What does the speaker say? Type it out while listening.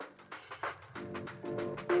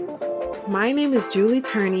My name is Julie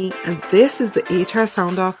Turney, and this is the HR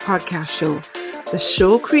Sound Off podcast show, the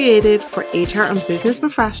show created for HR and business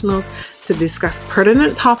professionals to discuss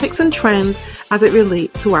pertinent topics and trends as it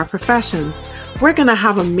relates to our professions. We're going to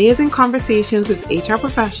have amazing conversations with HR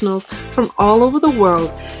professionals from all over the world,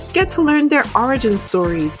 get to learn their origin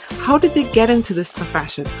stories. How did they get into this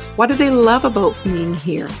profession? What do they love about being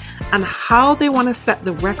here? And how they want to set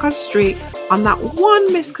the record straight on that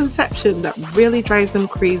one misconception that really drives them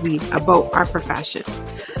crazy about our profession.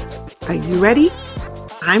 Are you ready?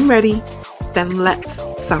 I'm ready. Then let's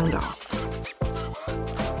sound off.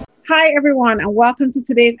 Hi, everyone, and welcome to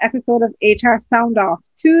today's episode of HR Sound Off.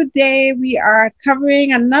 Today, we are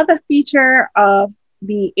covering another feature of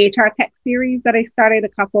the HR Tech series that I started a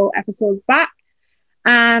couple episodes back.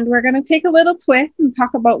 And we're going to take a little twist and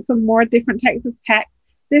talk about some more different types of tech,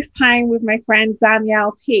 this time with my friend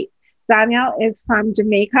Danielle Tate. Danielle is from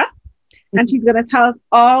Jamaica, and she's going to tell us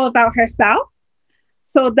all about herself.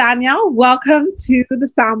 So, Danielle, welcome to the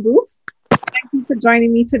Sound Booth. Thank you for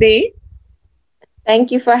joining me today.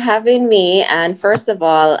 Thank you for having me. And first of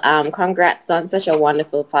all, congrats on such a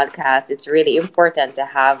wonderful podcast. It's really important to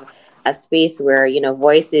have a space where,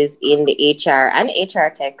 voices in the HR and HR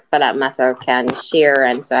tech, for that matter, can share.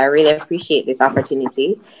 And so I really appreciate this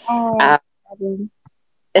opportunity. No problem.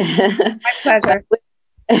 My pleasure.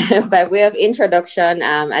 By way of introduction,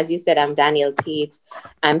 as you said, I'm Danielle Tate.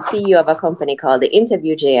 I'm CEO of a company called The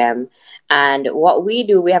Interview JM. And what we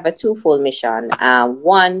do, we have a twofold mission.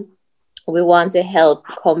 One, we want to help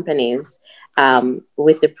companies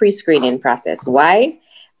with the pre-screening process. Why?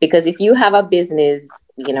 Because if you have a business,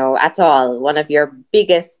 at all, one of your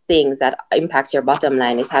biggest things that impacts your bottom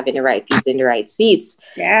line is having the right people in the right seats.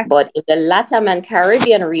 Yeah. But in the Latin and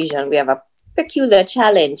Caribbean region, we have a peculiar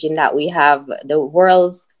challenge in that we have the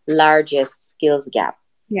world's largest skills gap.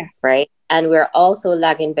 Yes. Right. And we're also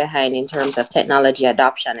lagging behind in terms of technology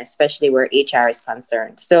adoption, especially where HR is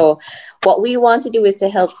concerned. So what we want to do is to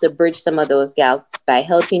help to bridge some of those gaps by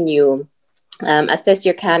helping you assess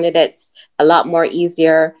your candidates a lot more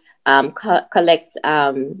easier, collect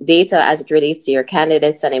data as it relates to your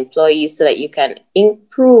candidates and employees so that you can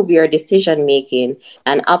improve your decision making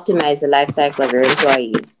and optimize the life cycle of your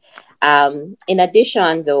employees. In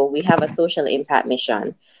addition, though, we have a social impact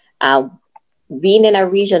mission. Being in a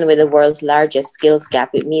region with the world's largest skills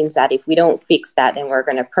gap, it means that if we don't fix that, then we're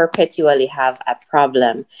going to perpetually have a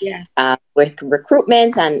problem. Yes. With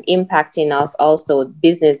recruitment and impacting us also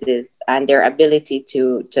businesses and their ability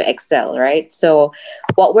to excel, right? So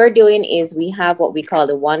what we're doing is we have what we call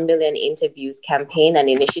the 1 million interviews campaign and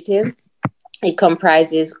initiative. It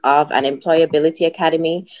comprises of an employability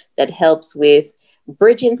academy that helps with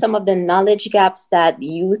bridging some of the knowledge gaps that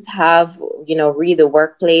youth have, re the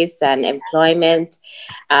workplace and employment,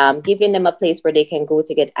 giving them a place where they can go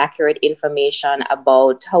to get accurate information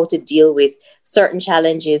about how to deal with certain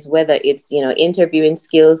challenges, whether it's, interviewing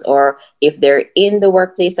skills or if they're in the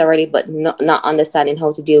workplace already, but not understanding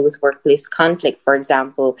how to deal with workplace conflict, for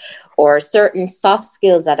example, or certain soft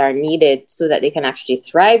skills that are needed so that they can actually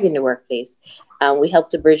thrive in the workplace. We help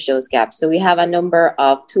to bridge those gaps. So we have a number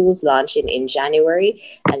of tools launching in January,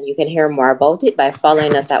 and you can hear more about it by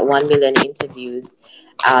following us at 1 million interviews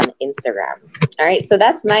on Instagram. All right, so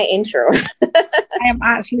that's my intro. I am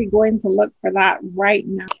actually going to look for that right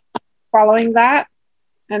now. Following that,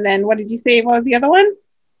 and then what did you say was the other one?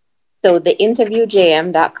 So the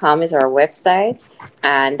interviewjm.com is our website,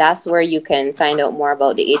 and that's where you can find out more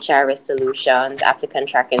about the HRS solutions, applicant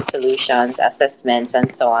tracking solutions, assessments,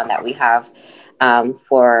 and so on that we have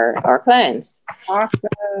for our clients.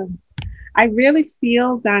 Awesome. I really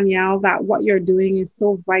feel, Danielle, that what you're doing is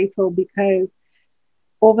so vital because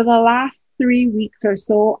over the last 3 weeks or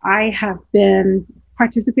so, I have been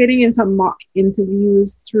participating in some mock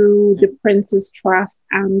interviews through the Prince's Trust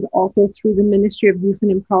and also through the Ministry of Youth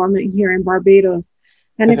and Empowerment here in Barbados.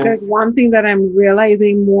 And if there's one thing that I'm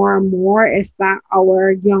realizing more and more is that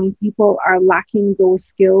our young people are lacking those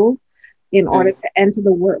skills in order to enter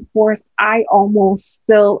the workforce. I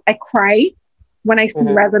cry when I see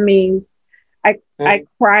resumes. I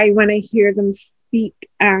cry when I hear them speak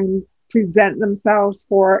and present themselves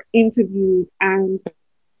for interviews. And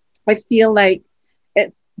I feel like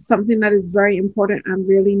it's something that is very important and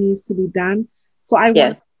really needs to be done. So I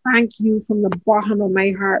want to thank you from the bottom of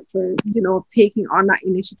my heart for, taking on that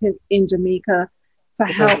initiative in Jamaica to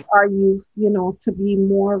help our youth, to be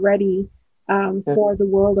more ready for the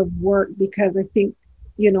world of work, because I think,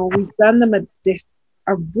 we've done them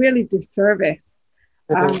a really disservice.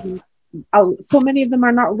 So many of them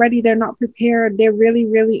are not ready. They're not prepared. They really,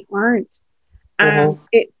 really aren't. And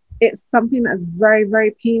it's it's something that's very,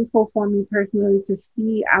 very painful for me personally to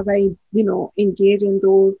see as I, engage in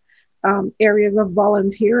those areas of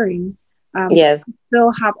volunteering. Yes.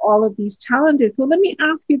 Still have all of these challenges. So let me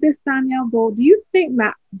ask you this, Danielle, though. Do you think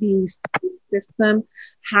that the school system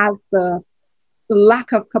has the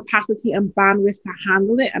lack of capacity and bandwidth to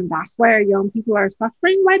handle it, and that's why our young people are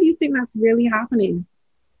suffering? Why do you think that's really happening?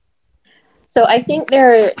 So I think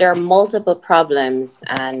there are multiple problems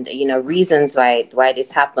and reasons why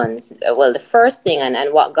this happens. Well, the first thing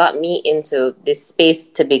and what got me into this space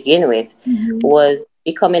to begin with was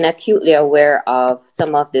becoming acutely aware of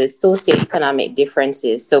some of the socioeconomic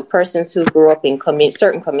differences. So persons who grew up in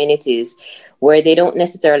certain communities where they don't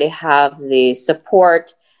necessarily have the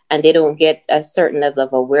support and they don't get a certain level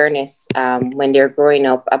of awareness when they're growing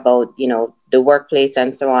up about, the workplace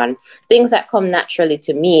and so on. Things that come naturally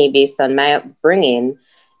to me based on my upbringing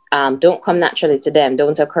don't come naturally to them,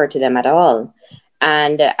 don't occur to them at all.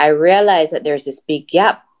 And I realized that there's this big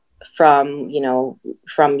gap from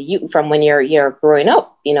when you're growing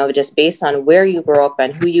up, just based on where you grow up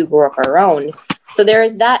and who you grow up around. So there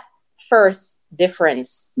is that first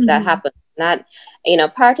difference that happens. Not,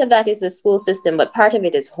 part of that is the school system, but part of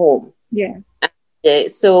it is home. Yeah.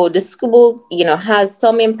 So the school, has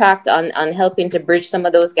some impact on helping to bridge some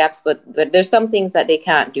of those gaps, but there's some things that they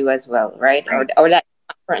can't do as well, right? Or that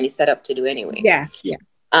currently set up to do anyway. Yeah, yeah.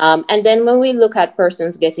 And then when we look at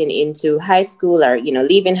persons getting into high school or,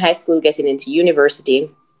 leaving high school, getting into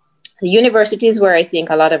university, the university is where I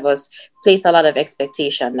think a lot of us place a lot of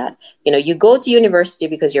expectation that, you go to university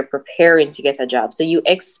because you're preparing to get a job. So you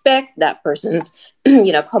expect that persons,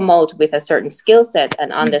 come out with a certain skill set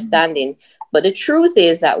and understanding. But the truth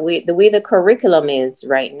is that the way the curriculum is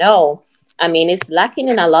right now, I mean, it's lacking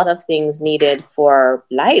in a lot of things needed for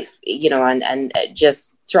life, and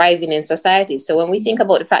just thriving in society. So when we think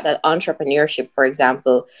about the fact that entrepreneurship, for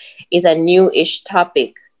example, is a new-ish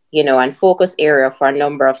topic, and focus area for a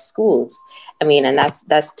number of schools, I mean, and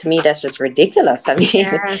that's to me, that's just ridiculous. I mean,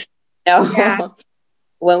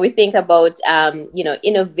 when we think about,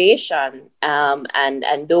 innovation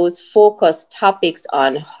and those focused topics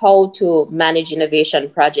on how to manage innovation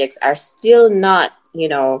projects are still not,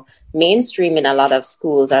 mainstream in a lot of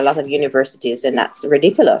schools or a lot of universities, and that's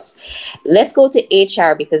ridiculous. Let's go to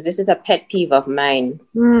HR because this is a pet peeve of mine.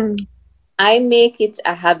 I make it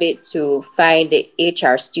a habit to find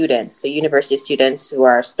HR students, so university students who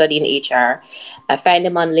are studying HR. I find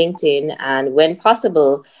them on LinkedIn, and when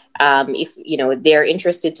possible, if they're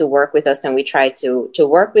interested to work with us, and we try to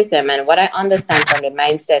work with them. And what I understand from the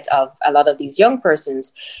mindset of a lot of these young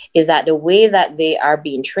persons is that the way that they are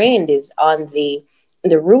being trained is on the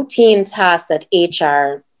routine tasks that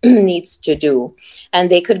HR needs to do. And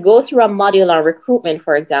they could go through a module on recruitment,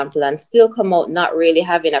 for example, and still come out not really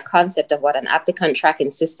having a concept of what an applicant tracking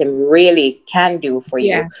system really can do for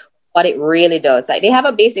you, what it really does. Like, they have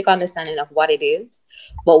a basic understanding of what it is,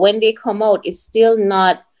 but when they come out, it's still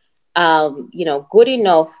not, good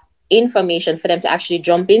enough information for them to actually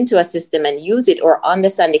jump into a system and use it or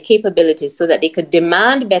understand the capabilities so that they could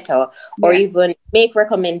demand better or even make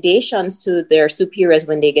recommendations to their superiors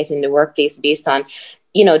when they get in the workplace based on,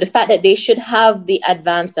 the fact that they should have the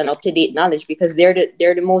advanced and up-to-date knowledge because they're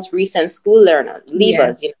the most recent school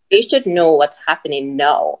leavers. They should know what's happening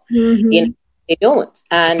now. They don't.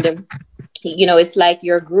 And, it's like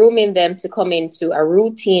you're grooming them to come into a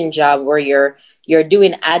routine job where you're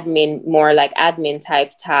doing admin, more like admin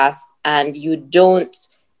type tasks, and you don't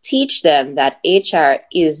teach them that HR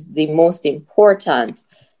is the most important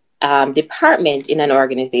department in an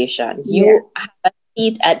organization. You have a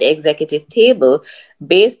seat at the executive table.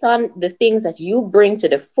 Based on the things that you bring to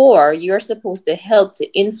the fore, you're supposed to help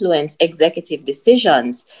to influence executive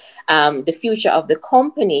decisions. The future of the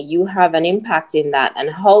company, you have an impact in that. And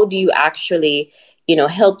how do you actually,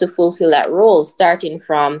 help to fulfill that role, starting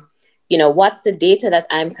from, what's the data that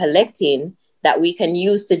I'm collecting that we can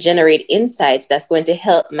use to generate insights that's going to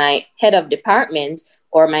help my head of department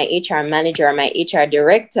or my HR manager or my HR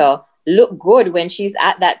director look good when she's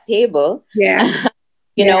at that table.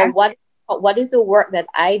 What is the work that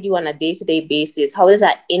I do on a day-to-day basis? How does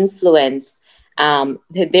that influence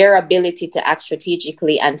their ability to act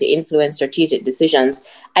strategically and to influence strategic decisions?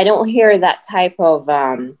 I don't hear that type of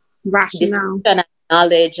rationale,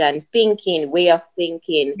 knowledge and way of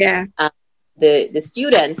thinking. The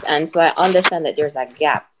students, and so I understand that there's a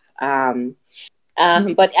gap.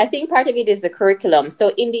 But I think part of it is the curriculum.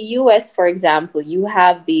 So in the US, for example, you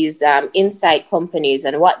have these insight companies,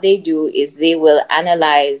 and what they do is they will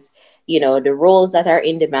analyze, the roles that are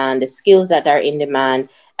in demand, the skills that are in demand,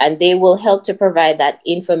 and they will help to provide that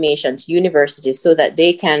information to universities so that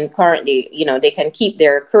they can currently, they can keep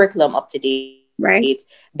their curriculum up to date Right.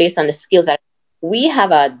 based on the skills that we have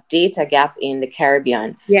a data gap in the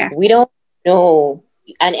Caribbean. Yeah. We don't know,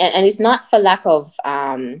 and it's not for lack of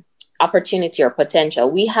opportunity or potential.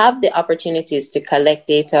 We have the opportunities to collect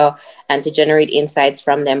data and to generate insights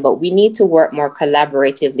from them, but we need to work more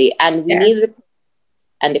collaboratively, and we need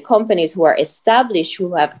the companies who are established,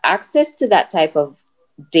 who have access to that type of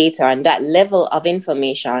data and that level of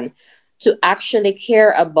information, to actually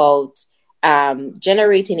care about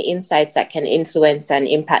generating insights that can influence and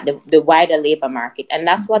impact the wider labor market. And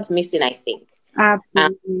that's what's missing, I think.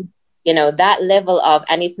 Absolutely. That level of,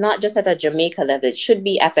 and it's not just at a Jamaica level, it should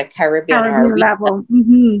be at a Caribbean level.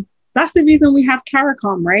 Mm-hmm. That's the reason we have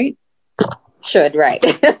CARICOM, right? Should, right.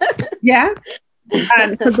 Yeah.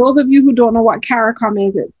 And for those of you who don't know what CARICOM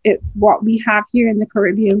is, it's what we have here in the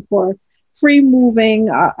Caribbean for free movement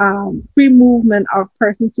of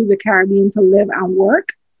persons to the Caribbean to live and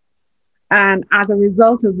work. And as a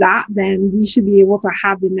result of that, then we should be able to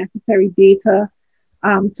have the necessary data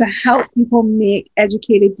to help people make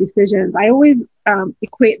educated decisions. I always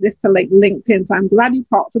equate this to like LinkedIn. So I'm glad you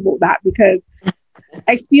talked about that, because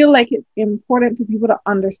I feel like it's important for people to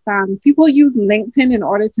understand. People use LinkedIn in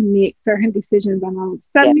order to make certain decisions. And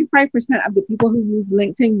 75% of the people who use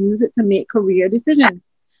LinkedIn use it to make career decisions.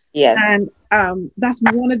 Yes. And that's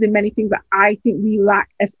one of the many things that I think we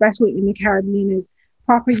lack, especially in the Caribbean, is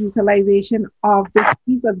proper utilization of this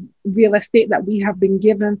piece of real estate that we have been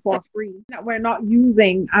given for free, that we're not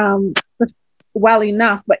using well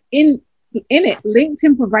enough. But in it,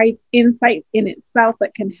 LinkedIn provides insights in itself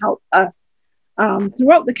that can help us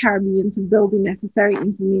throughout the Caribbean to build the necessary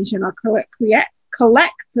information or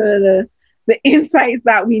collect the insights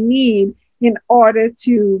that we need in order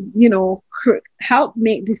to, help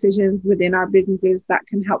make decisions within our businesses that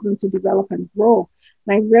can help them to develop and grow.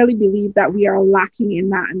 And I really believe that we are lacking in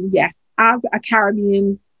that. And yes, as a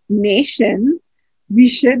Caribbean nation, we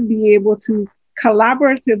should be able to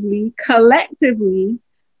collaboratively, collectively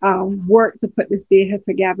work to put this data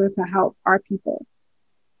together to help our people.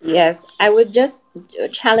 Yes, I would just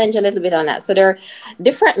challenge a little bit on that. So there are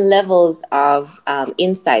different levels of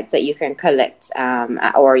insights that you can collect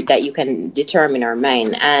or that you can determine or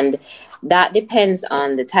mine. And that depends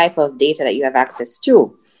on the type of data that you have access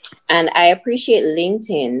to. And I appreciate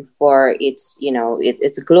LinkedIn for its,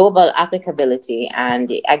 its global applicability.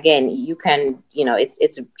 And again, you can,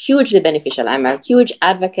 it's hugely beneficial. I'm a huge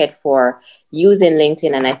advocate for using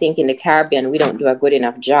LinkedIn. And I think in the Caribbean, we don't do a good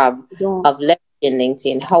enough job of leveraging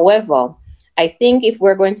LinkedIn. However, I think if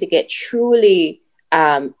we're going to get truly,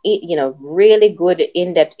 really good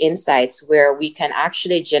in-depth insights where we can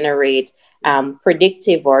actually generate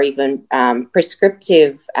predictive or even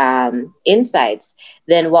prescriptive insights,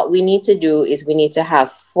 then what we need to do is we need to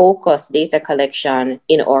have focused data collection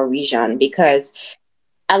in our region, because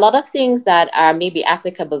a lot of things that are maybe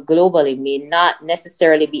applicable globally may not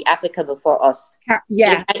necessarily be applicable for us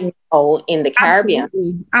in the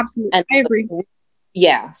Caribbean. Absolutely. And I agree.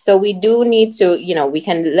 Yeah. So we do need to, we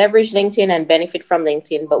can leverage LinkedIn and benefit from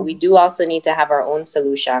LinkedIn, but we do also need to have our own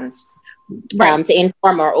solutions to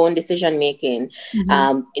inform our own decision making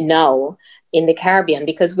now in the Caribbean,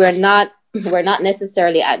 because we're not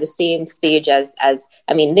necessarily at the same stage as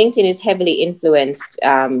LinkedIn is heavily influenced,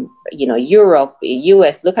 Europe,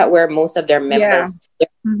 US. Look at where most of their members,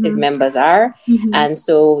 members are. And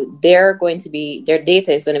so their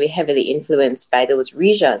data is going to be heavily influenced by those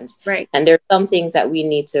regions. Right. And there are some things that we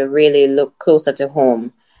need to really look closer to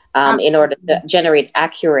home in order to generate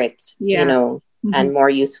accurate, and more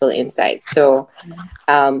useful insights. So,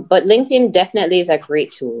 but LinkedIn definitely is a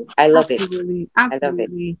great tool. I love it. Absolutely. I love it.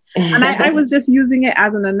 And I was just using it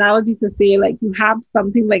as an analogy to say, like, you have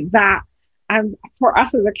something like that. And for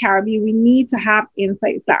us as a Caribbean, we need to have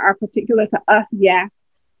insights that are particular to us. Yes.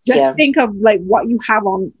 Just think of like what you have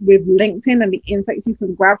on with LinkedIn and the insights you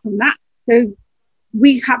can grab from that.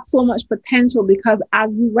 We have so much potential because,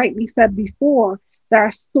 as you rightly said before, there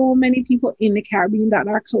are so many people in the Caribbean that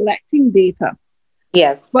are collecting data.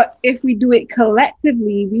 Yes. But if we do it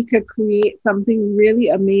collectively, we could create something really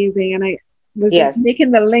amazing. And I was just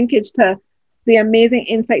making the linkage to the amazing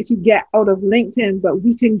insights you get out of LinkedIn, but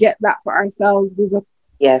we can get that for ourselves with a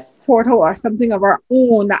portal or something of our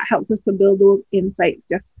own that helps us to build those insights.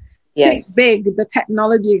 Just think big. The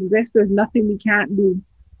technology exists. There's nothing we can't do.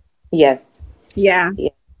 Yes. Yeah.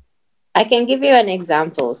 I can give you an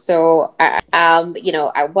example. So,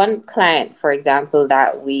 one client, for example,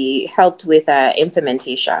 that we helped with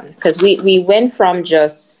implementation, because we went from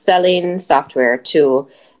just selling software to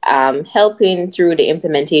helping through the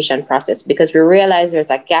implementation process, because we realize there's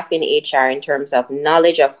a gap in HR in terms of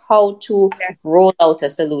knowledge of how to roll out a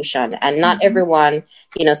solution. And not everyone,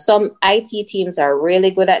 some IT teams are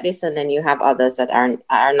really good at this, and then you have others that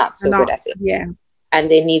are not so good at it. Yeah. And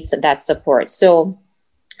they need that support. So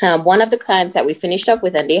one of the clients that we finished up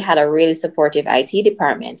with, and they had a really supportive IT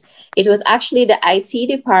department. It was actually the IT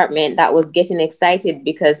department that was getting excited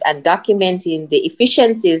and documenting the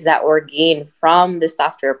efficiencies that were gained from the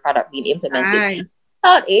software product being implemented. Nice.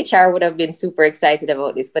 I thought HR would have been super excited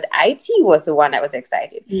about this, but IT was the one that was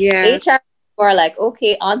excited. Yeah. HR were like,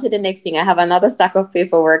 okay, on to the next thing. I have another stack of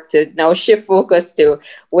paperwork to now shift focus to.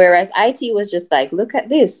 Whereas IT was just like, look at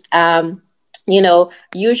this.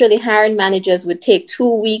 Usually hiring managers would take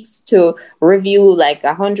 2 weeks to review like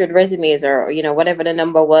 100 resumes or, whatever the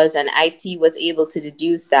number was. And IT was able to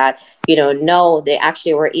deduce that, no, they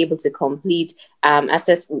actually were able to complete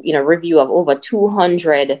review of over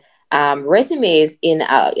 200 resumes in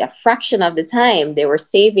a fraction of the time. They were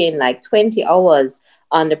saving like 20 hours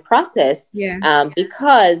on the process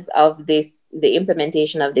because of the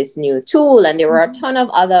implementation of this new tool. And there were a ton of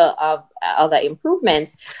other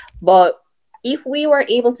improvements. But if we were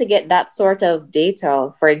able to get that sort of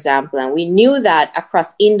data, for example, and we knew that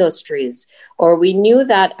across industries, or we knew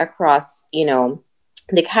that across,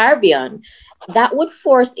 the Caribbean, that would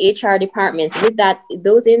force HR departments with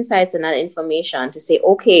those insights and that information to say,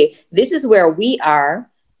 okay, this is where we are.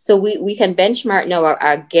 So we can benchmark now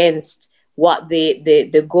against what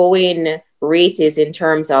the going rate is in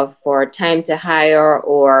terms of for time to hire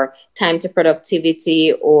or time to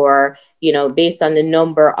productivity, or based on the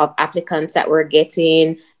number of applicants that we're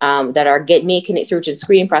getting that are making it through to the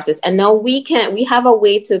screening process. And now we have a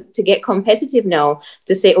way to get competitive now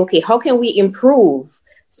to say, okay, how can we improve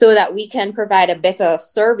so that we can provide a better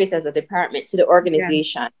service as a department to the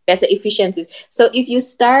organization, better efficiencies. So if you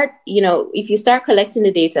start collecting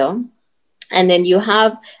the data, and then you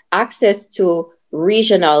have access to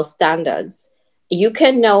regional standards, you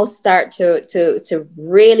can now start to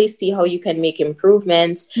really see how you can make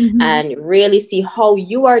improvements and really see how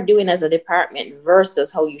you are doing as a department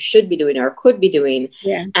versus how you should be doing or could be doing,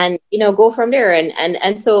 and go from there.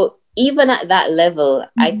 And so even at that level,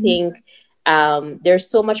 I think there's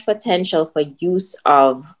so much potential for use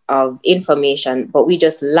of information, but we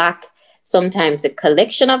just lack sometimes the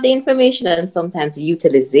collection of the information and sometimes the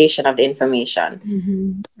utilization of the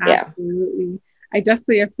information. Absolutely. I just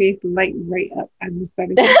saw your face light right up as you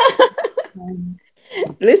started.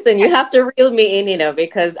 Listen, you have to reel me in,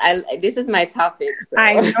 because this is my topic. So.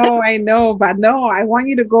 I know, but no, I want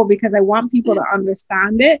you to go because I want people to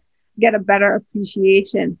understand it, get a better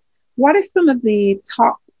appreciation. What are some of the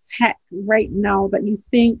top tech right now that you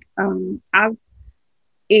think as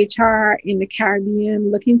HR in the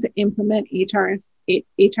Caribbean looking to implement HRIS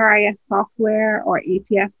software or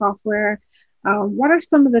ATS software? What are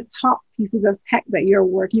some of the top pieces of tech that you're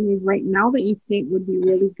working with right now that you think would be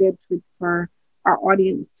really good for our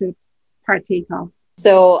audience to partake of?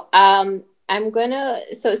 So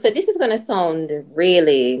so this is gonna sound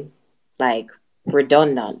really like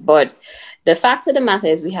redundant, but the fact of the matter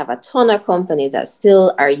is we have a ton of companies that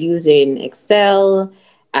still are using Excel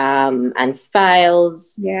and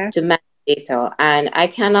files to manage data. And I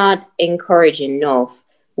cannot encourage enough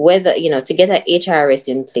whether, to get an HRS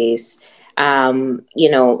in place.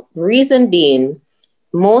 Reason being,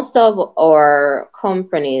 most of our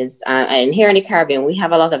companies, and here in the Caribbean, we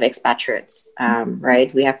have a lot of expatriates,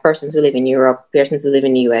 right? We have persons who live in Europe, persons who live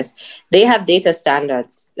in the US. They have data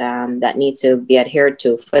standards that need to be adhered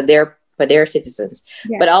to for their citizens.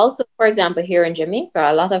 But also, for example, here in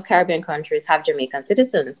Jamaica, a lot of Caribbean countries have Jamaican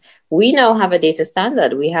citizens. We now have a data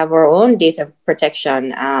standard. We have our own data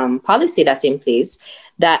protection policy that's in place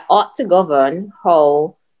that ought to govern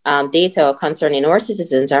how data concerning our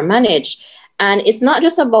citizens are managed. And it's not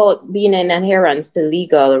just about being in adherence to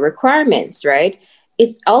legal requirements, right?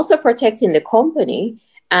 It's also protecting the company,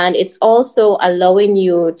 and it's also allowing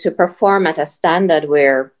you to perform at a standard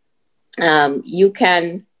where you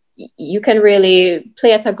can really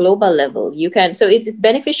play at a global level. So it's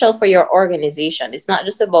beneficial for your organization. It's not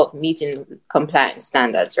just about meeting compliance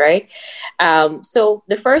standards, right? So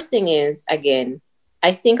the first thing is, again,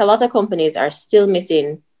 I think a lot of companies are still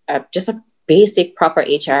missing just a basic proper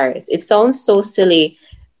HRS. It sounds so silly,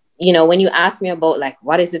 when you ask me about like,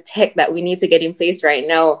 what is the tech that we need to get in place right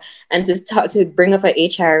now, and to bring up an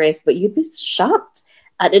HRS, but you'd be shocked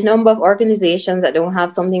at the number of organizations that don't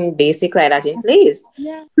have something basic like that in place.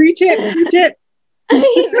 Yeah, preach it. I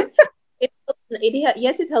mean,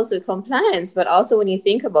 yes, it helps with compliance, but also when you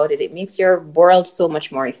think about it, it makes your world so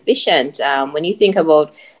much more efficient. When you think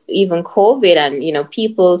about even COVID and,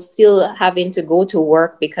 people still having to go to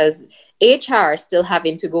work because HR still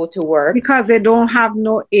having to go to work. Because they don't have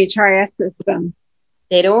no HRS system.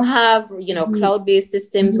 They don't have, cloud-based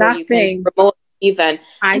systems where you can promote even.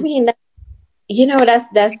 I mean, that's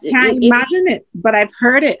can't imagine it, but I've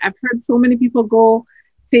heard it. I've heard so many people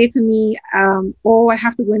say to me, I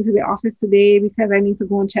have to go into the office today because I need to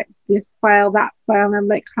go and check this file, that file. And I'm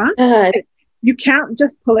like, huh? You can't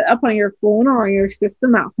just pull it up on your phone or on your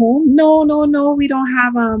system at home. No, we don't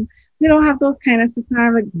have those kind of systems.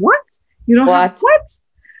 I'm like, what? You don't have what?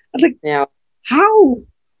 I'm like, no. How?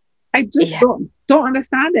 I just don't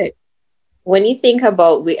understand it. When you think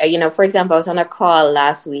about, for example, I was on a call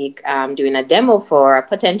last week doing a demo for a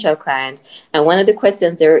potential client. And one of the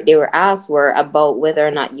questions they were asked were about whether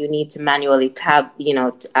or not you need to manually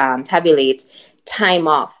tabulate time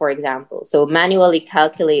off, for example. So manually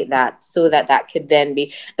calculate that so that could then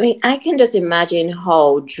be, I can just imagine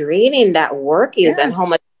how draining that work is and how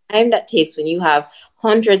much time that takes when you have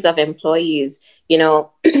hundreds of employees,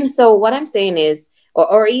 So what I'm saying is,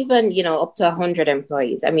 or even, up to 100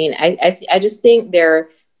 employees. I just think there are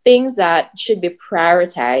things that should be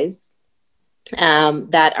prioritized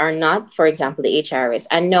that are not, for example, the HRS.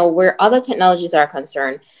 And no, where other technologies are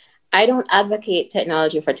concerned, I don't advocate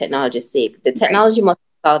technology for technology's sake. The technology must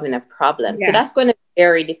be solving a problem. Yeah. So that's going to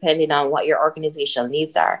vary depending on what your organizational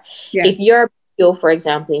needs are. Yeah. If you're for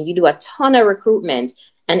example, and you do a ton of recruitment,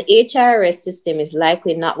 an HRS system is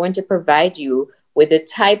likely not going to provide you with the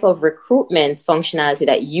type of recruitment functionality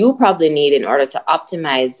that you probably need in order to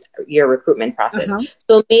optimize your recruitment process.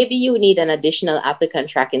 So maybe you need an additional applicant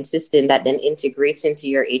tracking system that then integrates into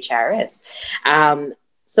your HRS.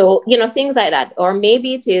 So, things like that. Or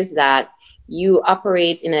maybe it is that you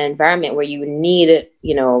operate in an environment where you need,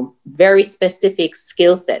 very specific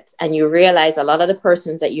skill sets, and you realize a lot of the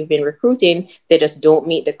persons that you've been recruiting, they just don't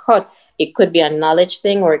meet the cut. It could be a knowledge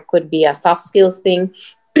thing, or it could be a soft skills thing.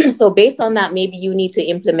 So based on that, maybe you need to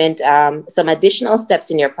implement some additional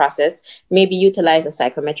steps in your process, maybe utilize a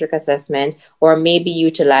psychometric assessment, or maybe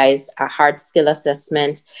utilize a hard skill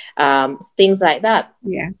assessment, things like that.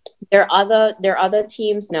 Yes. There are other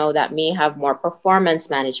teams now that may have more performance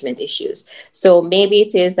management issues. So maybe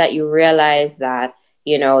it is that you realize that,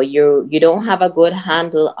 you don't have a good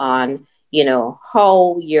handle on,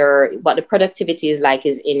 what the productivity is like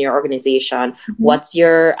is in your organization. What's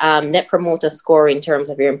your net promoter score in terms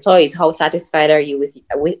of your employees? How satisfied are you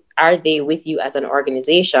are they with you as an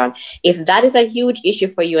organization? If that is a huge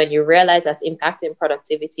issue for you and you realize that's impacting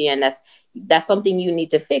productivity and that's something you need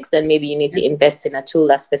to fix, then maybe you need to invest in a tool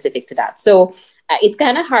that's specific to that. So it's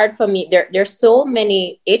kind of hard for me. There's so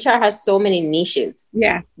many, HR has so many niches.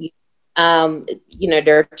 Yes.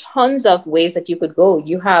 There are tons of ways that you could go.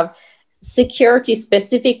 You have security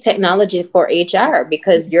specific technology for HR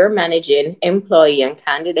because you're managing employee and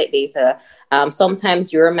candidate data.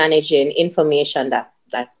 Sometimes you're managing information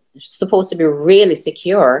that's supposed to be really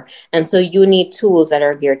secure. And so you need tools that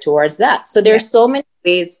are geared towards that. So there's so many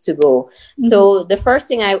ways to go. So the first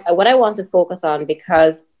thing what I want to focus on,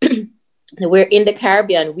 because we're in the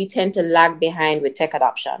Caribbean, we tend to lag behind with tech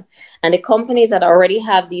adoption. And the companies that already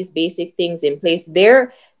have these basic things in place,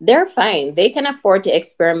 they're fine. They can afford to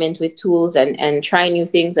experiment with tools and try new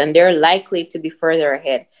things, and they're likely to be further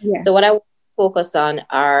ahead. Yeah. So what I want to focus on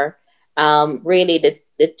are really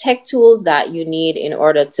the tech tools that you need in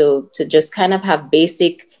order to just kind of have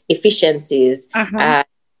basic efficiencies,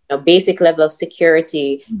 basic level of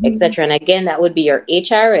security, etc. And again, that would be your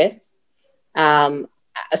HRS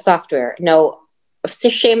software. Now,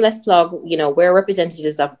 shameless plug, we're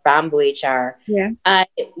representatives of Bamboo HR. Yeah.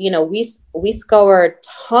 We scoured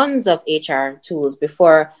tons of HR tools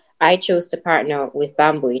before I chose to partner with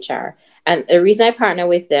Bamboo HR. And the reason I partner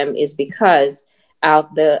with them is because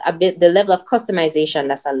of the level of customization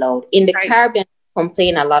that's allowed. In the Caribbean, we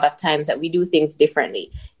complain a lot of times that we do things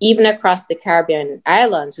differently. Even across the Caribbean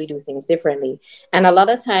islands, we do things differently. And a lot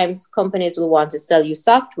of times companies will want to sell you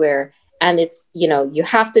software, and it's, you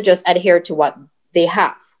have to just adhere to what they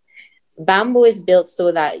have. Bamboo is built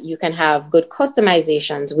so that you can have good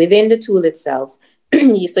customizations within the tool itself.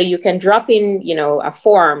 So you can drop in, a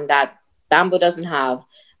form that Bamboo doesn't have,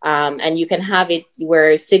 and you can have it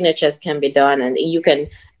where signatures can be done, and you can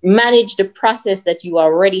manage the process that you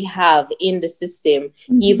already have in the system,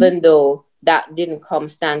 even though that didn't come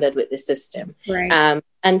standard with the system. Right.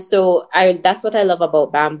 And so that's what I love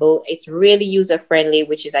about Bamboo. It's really user-friendly,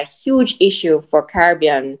 which is a huge issue for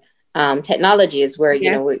Caribbean technologies where,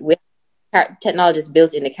 we have technologies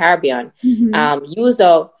built in the Caribbean.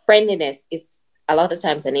 User friendliness is a lot of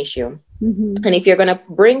times an issue. And if you're going to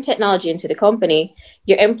bring technology into the company,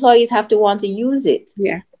 your employees have to want to use it.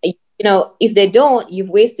 Yes. If they don't, you've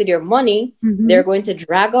wasted your money. They're going to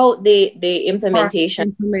drag out the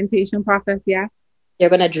implementation process. Yeah. They're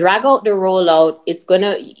going to drag out the rollout.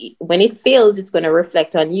 When it fails, it's going to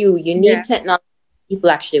reflect on you. You need technology people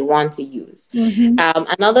actually want to use.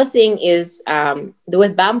 Another thing is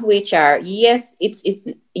with Bamboo HR, yes, it's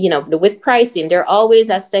with pricing, there are always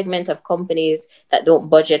a segment of companies that don't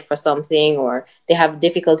budget for something or they have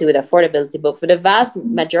difficulty with affordability. But for the vast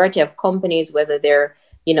majority of companies, whether they're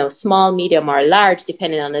small, medium, or large,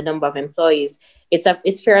 depending on the number of employees,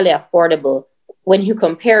 it's fairly affordable when you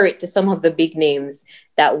compare it to some of the big names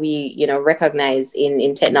that we recognize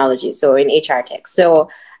in technology, so in HR tech. So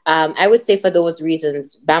I would say for those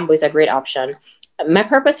reasons, Bamboo is a great option. My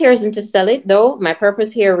purpose here isn't to sell it, though. My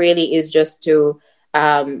purpose here really is just to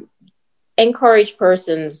encourage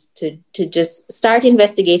persons to just start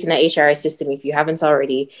investigating the HR system if you haven't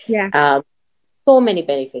already. So many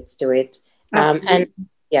benefits to it. And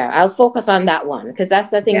I'll focus on that one because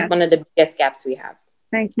that's, I think, one of the biggest gaps we have.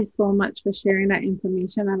 Thank you so much for sharing that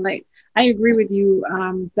information. And I agree with you.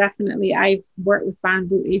 Definitely. I work with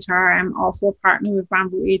Bamboo HR. I'm also a partner with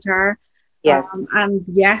Bamboo HR. Yes. And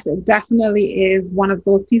yes, it definitely is one of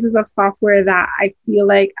those pieces of software that I feel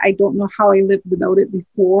like I don't know how I lived without it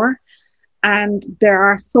before. And there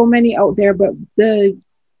are so many out there, but the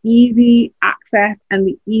easy access and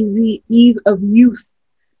the ease of use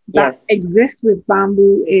that exists with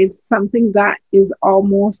Bamboo is something that is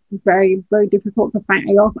almost very, very difficult to find.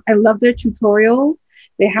 I love their tutorials.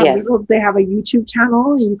 They have a YouTube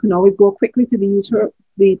channel. You can always go quickly to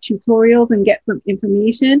the tutorials and get some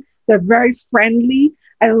information. They're very friendly.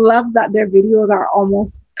 I love that their videos are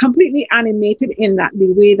almost completely animated in that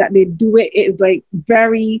the way that they do it is like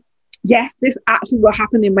very, yes, this actually will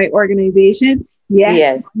happen in my organization.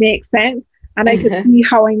 Yes. Makes sense. And I can see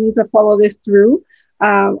how I need to follow this through.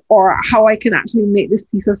 Or how I can actually make this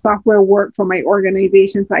piece of software work for my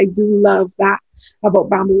organization. So I do love that about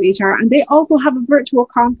Bamboo HR. And they also have a virtual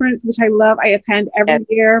conference, which I love. I attend every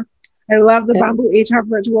year. I love the Bamboo HR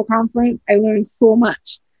virtual conference. I learned so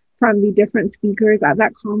much from the different speakers at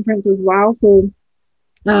that conference as well. So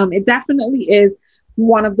it definitely is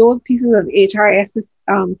one of those pieces of HRS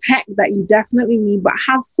tech that you definitely need, but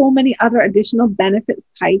has so many other additional benefits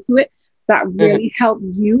tied to it that really help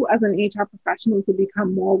you as an HR professional to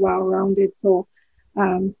become more well-rounded. So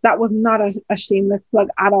that was not a shameless plug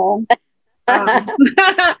at all. I'm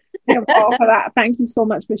all for that. Thank you so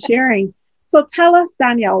much for sharing. So tell us,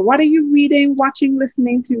 Danielle, what are you reading, watching,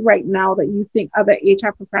 listening to right now that you think other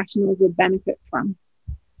HR professionals would benefit from?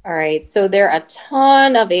 All right. So there are a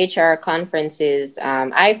ton of HR conferences.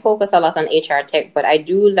 I focus a lot on HR tech, but I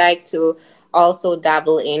do like to also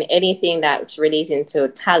dabble in anything that's relating to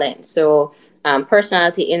talent. So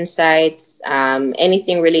personality insights,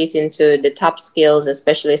 anything relating to the top skills,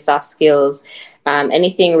 especially soft skills,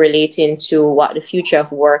 anything relating to what the future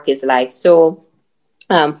of work is like. So,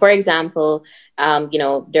 for example,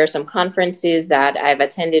 there are some conferences that I've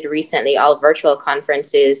attended recently, all virtual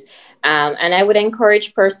conferences. And I would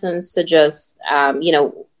encourage persons to just,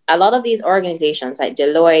 a lot of these organizations like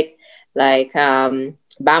Deloitte, like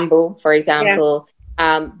Bamboo, for example,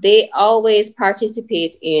 they always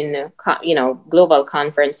participate in, global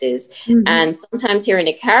conferences. And sometimes here in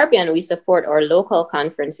the Caribbean, we support our local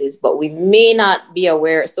conferences, but we may not be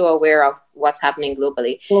so aware of what's happening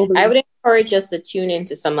globally. I would encourage us to tune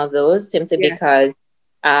into some of those simply because,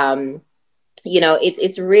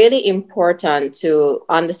 it's really important to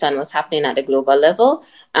understand what's happening at the global level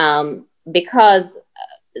because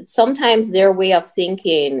sometimes their way of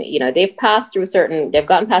thinking, they've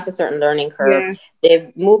gotten past a certain learning curve.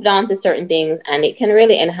 They've moved on to certain things and it can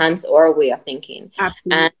really enhance our way of thinking.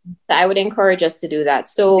 Absolutely. And I would encourage us to do that.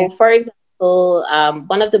 So for example,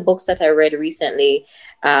 one of the books that I read recently,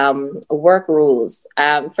 Work Rules.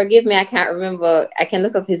 Forgive me, I can't remember. I can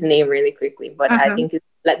look up his name really quickly, but I think his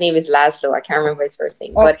name is Laszlo. I can't remember his first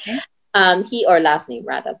name, but last name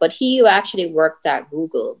rather. But he actually worked at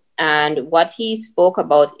Google. And what he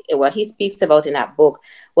speaks about in that book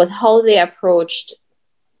was how they approached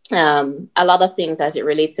a lot of things as it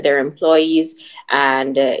relates to their employees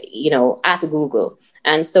and, at Google.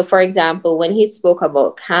 And so, for example, when he spoke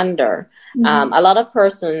about candor, a lot of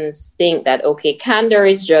persons think that, okay, candor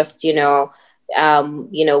is just, when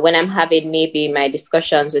I'm having maybe my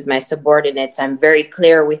discussions with my subordinates, I'm very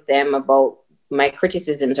clear with them about my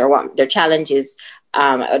criticisms or what their challenges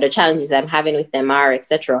or the challenges I'm having with them are,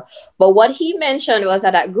 etc. But what he mentioned was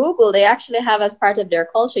that at Google, they actually have as part of their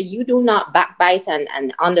culture, you do not backbite and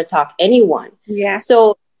undertalk anyone. Yeah.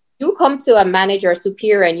 So you come to a manager or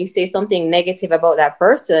superior and you say something negative about that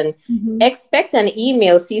person, expect an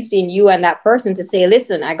email CCing you and that person to say,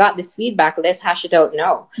 listen, I got this feedback. Let's hash it out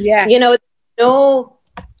now. Yeah.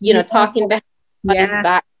 Talking behind his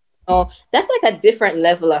back. That's like a different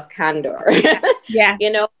level of candor. Yeah.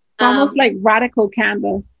 Almost like radical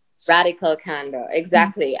candor. Radical candor,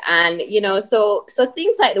 exactly. And so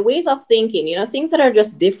things like the ways of thinking, things that are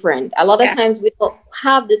just different. A lot of times we don't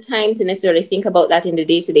have the time to necessarily think about that in the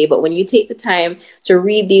day-to-day, but when you take the time to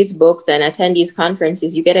read these books and attend these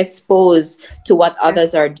conferences, you get exposed to what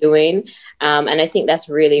others are doing. And I think that's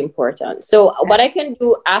really important. So what I can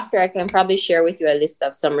do after, I can probably share with you a list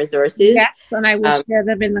of some resources. Yes, and I will share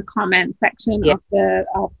them in the comment section of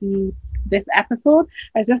this episode.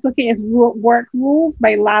 I was just looking at Work Rules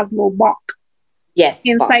by Laszlo Bock. Yes.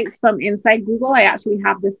 Insights from Inside Google. I actually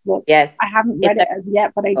have this book. Yes. I haven't read it as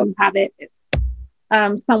yet, but I do have it. It's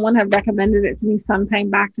someone had recommended it to me sometime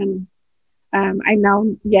back, and I now,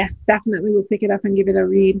 definitely will pick it up and give it a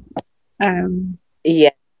read.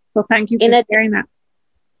 So thank you for sharing that.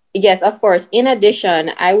 Yes, of course. In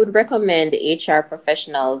addition, I would recommend HR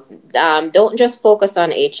professionals. Don't just focus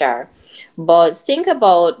on HR, but think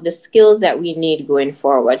about the skills that we need going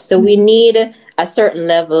forward. So we need a certain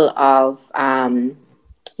level of,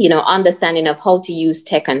 understanding of how to use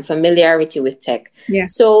tech and familiarity with tech. Yeah.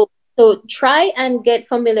 So try and get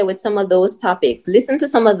familiar with some of those topics. Listen to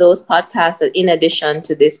some of those podcasts in addition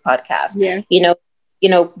to this podcast. Yeah.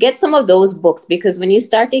 Get some of those books, because when you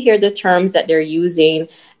start to hear the terms that they're using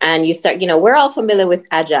and you start, we're all familiar with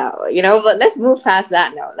agile, but let's move past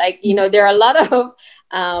that now. There are a lot of,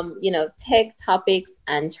 tech topics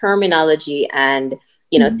and terminology and,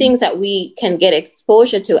 things that we can get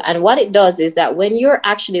exposure to. And what it does is that when you're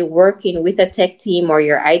actually working with a tech team or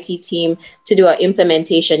your IT team to do an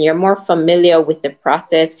implementation, you're more familiar with the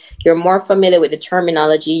process, you're more familiar with the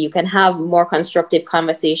terminology, you can have more constructive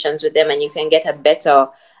conversations with them, and you can get a better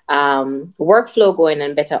workflow going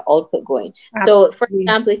and better output going. Absolutely. So, for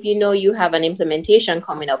example, if you have an implementation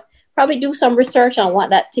coming up, probably do some research on what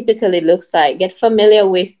that typically looks like. Get familiar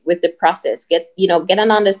with the process. Get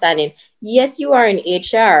an understanding. Yes, you are in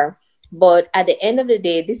HR, but at the end of the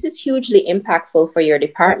day, this is hugely impactful for your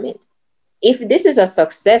department. If this is a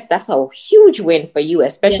success, that's a huge win for you,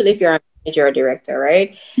 especially if you're a manager or director,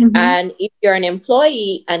 right? And if you're an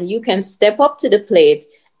employee and you can step up to the plate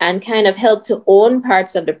and kind of help to own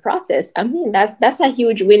parts of the process, I mean, that's a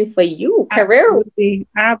huge win for you.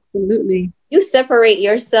 Absolutely. You separate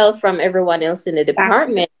yourself from everyone else in the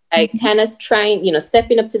department, kind of trying,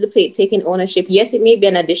 stepping up to the plate, taking ownership. Yes, it may be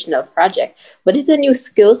an additional project, but it's a new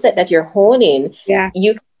skill set that you're honing. Yeah.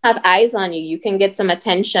 You can have eyes on you. You can get some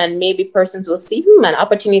attention. Maybe persons will see an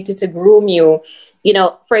opportunity to groom you.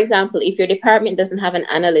 For example, if your department doesn't have an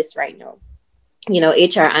analyst right now,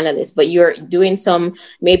 HR analyst, but you're doing some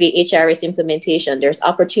maybe HRS implementation, there's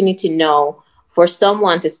opportunity now for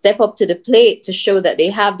someone to step up to the plate to show that they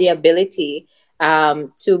have the ability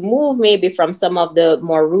to move maybe from some of the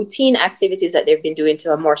more routine activities that they've been doing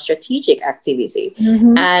to a more strategic activity.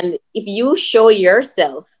 And if you show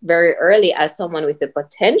yourself very early as someone with the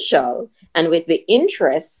potential and with the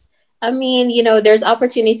interests, I mean, there's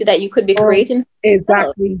opportunity that you could be creating.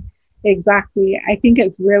 Exactly. I think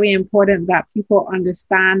it's really important that people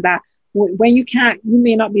understand that when you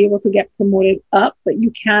may not be able to get promoted up, but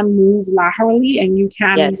you can move laterally, and you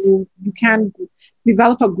can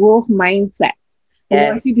develop a growth mindset.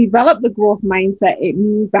 And once you develop the growth mindset, it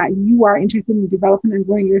means that you are interested in developing and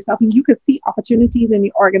growing yourself, and you could see opportunities in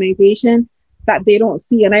the organization that they don't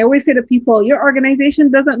see. And I always say to people, your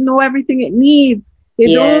organization doesn't know everything it needs.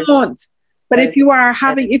 They don't. But if you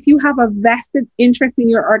have a vested interest in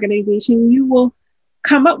your organization, you will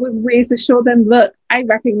come up with ways to show them, look, I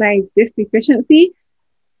recognize this deficiency.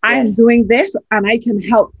 I'm doing this, and I can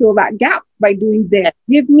help fill that gap by doing this.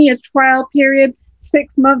 Give me a trial period,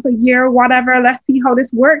 6 months, a year, whatever. Let's see how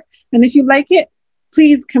this works. And if you like it,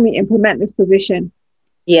 please, can we implement this position?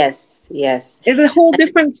 Yes. It's a whole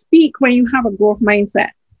different speak when you have a growth mindset.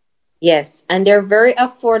 Yes. And they're very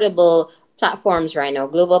affordable platforms right now,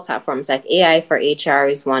 global platforms like AI for HR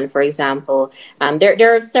is one, for example.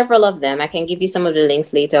 There are several of them. I can give you some of the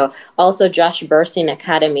links later. Also, Josh Bersin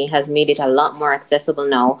Academy has made it a lot more accessible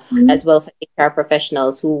now, as well for HR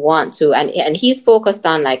professionals who want to, and he's focused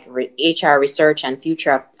on like HR research and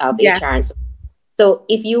future of HR. And so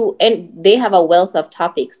and they have a wealth of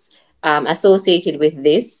topics associated with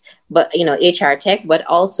this, but HR tech, but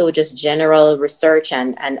also just general research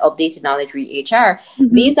and updated knowledge re HR.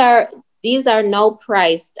 these are now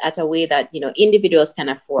priced at a way that, individuals can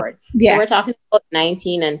afford. So we're talking about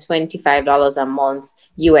 $19 and $25 a month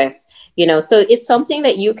US. So it's something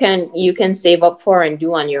that you can save up for and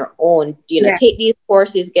do on your own. Take these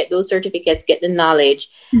courses, get those certificates, get the knowledge,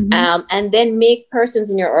 and then make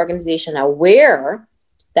persons in your organization aware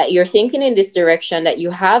that you're thinking in this direction, that you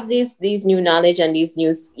have these new knowledge and these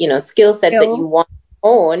new skill sets that you want to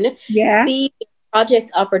own. See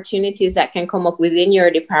project opportunities that can come up within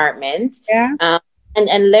your department.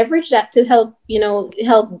 And leverage that to help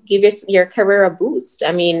give your career a boost.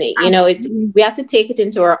 I mean, we have to take it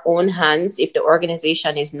into our own hands if the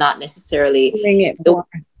organization is not necessarily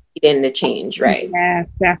in the change, right? Yes,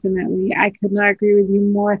 definitely. I could not agree with you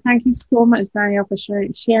more. Thank you so much, Danielle, for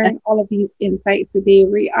sharing all of these insights today.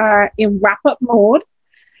 We are in wrap-up mode.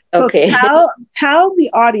 So tell the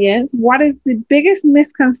audience, what is the biggest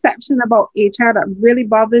misconception about HR that really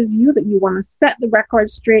bothers you, that you want to set the record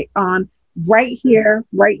straight on right here,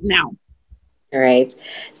 right now? All right.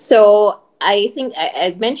 So I think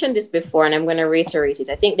I mentioned this before, and I'm going to reiterate it.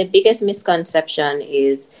 I think the biggest misconception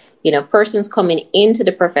is, persons coming into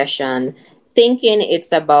the profession thinking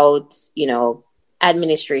it's about,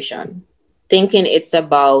 administration, thinking it's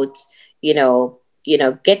about,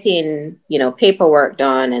 getting, paperwork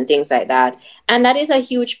done and things like that. And that is a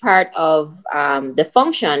huge part of the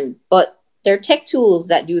function, but there are tech tools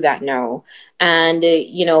that do that now. And,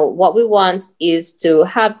 what we want is to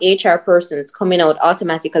have HR persons coming out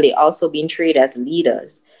automatically also being treated as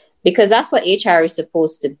leaders, because that's what HR is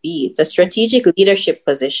supposed to be. It's a strategic leadership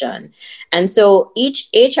position. And so each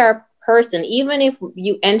HR person, even if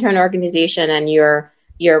you enter an organization and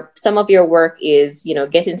some of your work is,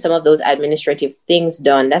 getting some of those administrative things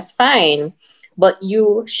done, that's fine. But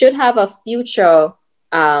you should have a future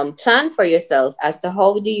plan for yourself as to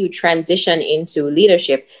how do you transition into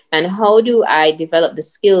leadership, and how do I develop the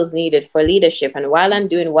skills needed for leadership. And while I'm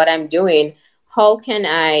doing what I'm doing, how can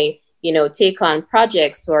I, take on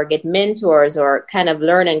projects or get mentors or kind of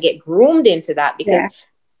learn and get groomed into that? Because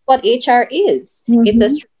what HR is, it's a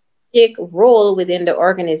strategic role within the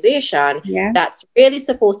organization that's really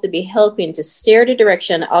supposed to be helping to steer the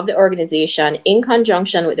direction of the organization in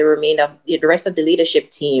conjunction with the rest of the leadership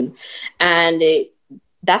team. And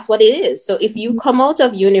that's what it is. So if you come out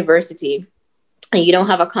of university and you don't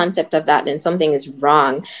have a concept of that, then something is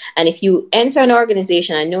wrong. And if you enter an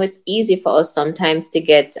organization, I know it's easy for us sometimes to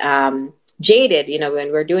get jaded,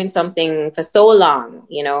 when we're doing something for so long,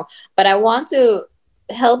 but I want to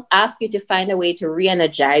ask you to find a way to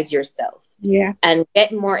re-energize yourself and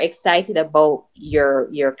get more excited about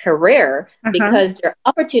your career, because there are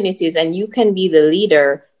opportunities and you can be the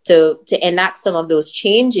leader to enact some of those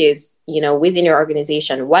changes, within your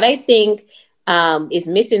organization. What I think is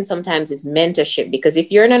missing sometimes is mentorship, because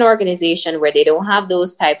if you're in an organization where they don't have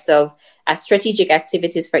those types of strategic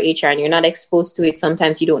activities for HR and you're not exposed to it,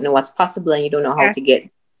 sometimes you don't know what's possible and you don't know how to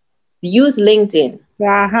use LinkedIn.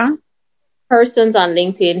 Persons on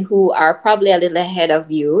LinkedIn who are probably a little ahead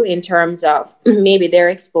of you in terms of maybe their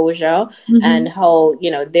exposure and how,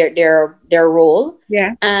 their role.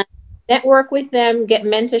 And network with them, get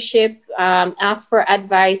mentorship, ask for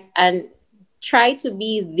advice, and try to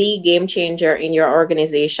be the game changer in your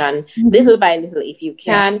organization, little by little, if you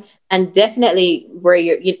can. And definitely where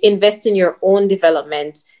you invest in your own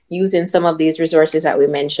development using some of these resources that we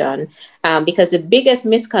mentioned. Because the biggest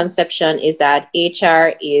misconception is that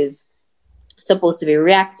HR is supposed to be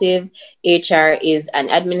reactive. HR is an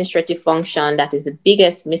administrative function. That is the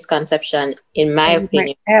biggest misconception, in my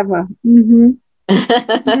opinion. Ever.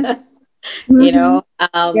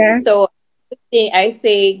 So I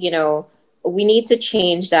say, we need to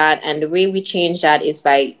change that. And the way we change that is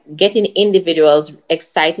by getting individuals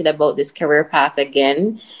excited about this career path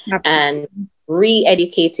again. And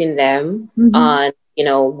re-educating them on,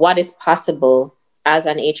 what is possible as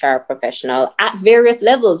an HR professional at various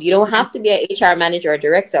levels. You don't have to be an HR manager or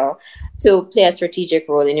director to play a strategic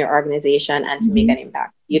role in your organization and to make an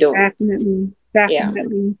impact. You don't.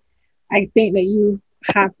 Definitely. I think that you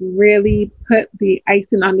have really put the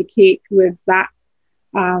icing on the cake with that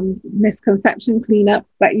misconception cleanup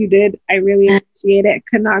that you did. I really appreciate it.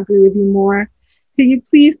 Could not agree with you more. Can you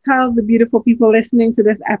please tell the beautiful people listening to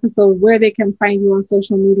this episode where they can find you on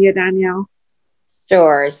social media, Danielle?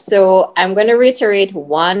 Sure. So I'm going to reiterate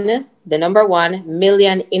the number 1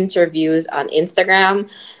 million interviews on Instagram.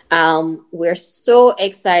 We're so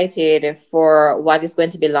excited for what is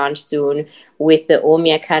going to be launched soon with the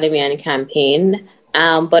OMI Academy and campaign.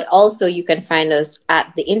 But also you can find us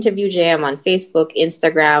at the Interview JM on Facebook,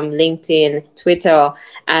 Instagram, LinkedIn, Twitter,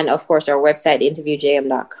 and of course our website,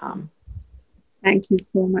 interviewjm.com. Thank you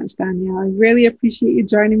so much, Danielle. I really appreciate you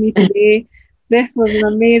joining me today. This was an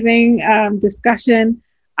amazing discussion.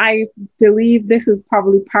 I believe this is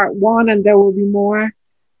probably part one, and there will be more.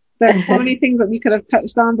 There's so many things that we could have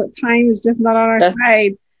touched on, but time is just not on our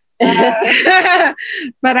side.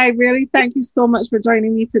 But I really thank you so much for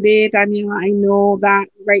joining me today, Daniela. I know that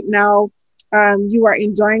right now you are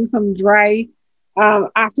enjoying some dry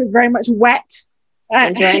after very much wet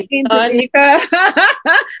in Jamaica.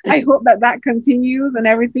 I hope that continues and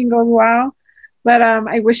everything goes well. But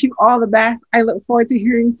I wish you all the best. I look forward to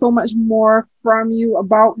hearing so much more from you,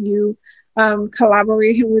 about you,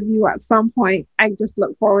 collaborating with you at some point. I just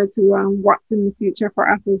look forward to what's in the future for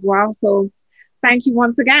us as well. So thank you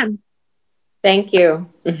once again. Thank you.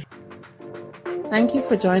 Thank you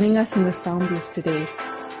for joining us in the Sound Booth today.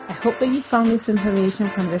 I hope that you found this information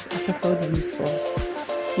from this episode useful.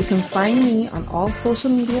 You can find me on all social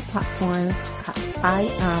media platforms at I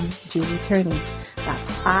am Julie Turney.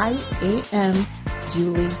 That's I-A-M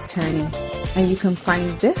Julie Turney. And you can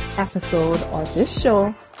find this episode or this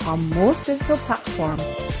show on most digital platforms,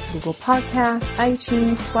 Google Podcasts,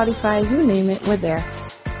 iTunes, Spotify, you name it, we're there.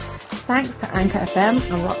 Thanks to Anchor FM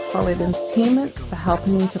and Rock Solid Entertainment for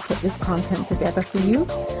helping me to put this content together for you.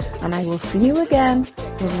 And I will see you again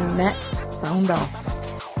in the next Sound Off.